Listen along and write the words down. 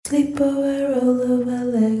sleep over, roll over,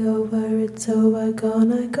 leg over, it's over,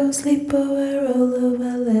 gonna go sleep over, roll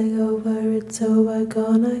over, leg over, it's over,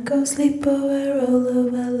 gonna go sleep over, roll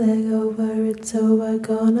over, leg over, it's over,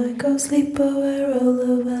 gonna go sleep over, roll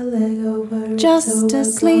over, leg over, just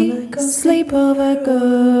asleep, sleepover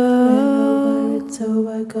girl, it's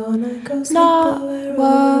over, gonna go sleep not over,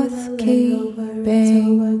 worth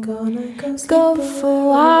keeping, go for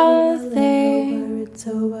wild thing,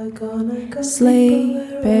 sleeping,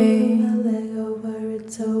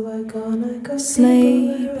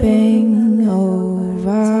 sleeping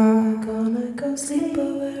over, sleep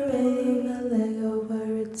over, leg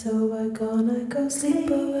over, it's over, gonna go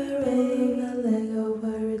sleep over, leg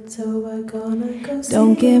over, it's over, gonna go sleep.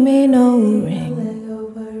 Don't give me no ring, leg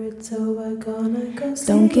over, it's over, gonna go sleep.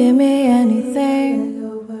 Don't give me anything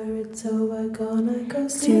leg over, it's over, gonna go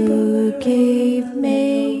sleep to keep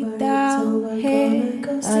me down here.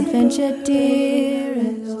 Adventure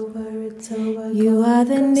dearest, you are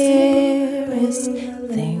the nearest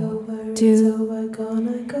thing to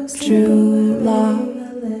true love,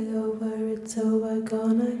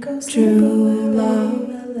 true love,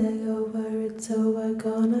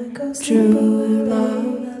 true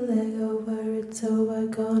love,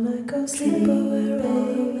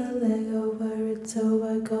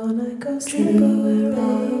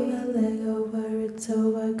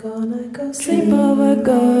 sleepover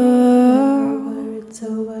girl,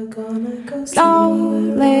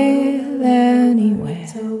 don't live anywhere,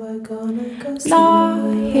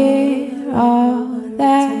 not here all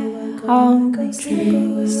that hungry,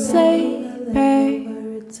 sleeping,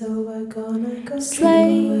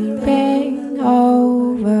 sleeping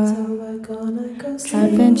over,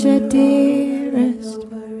 adventure dearest,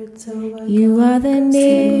 you are the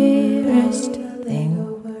nearest thing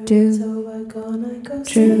to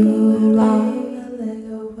true love,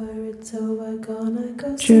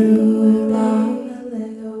 true love.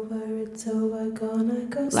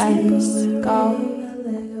 Let's go.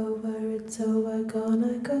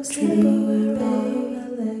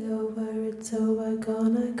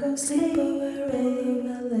 Sleep over,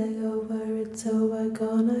 leg over, it's over,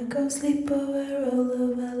 gonna go sleep over, roll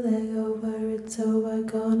over, leg over, it's over,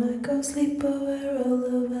 gonna go sleep over, roll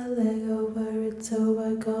over, leg over, it's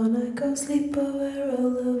over, gonna go sleep over,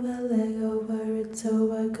 roll over, leg over, it's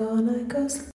over, gonna go sleep.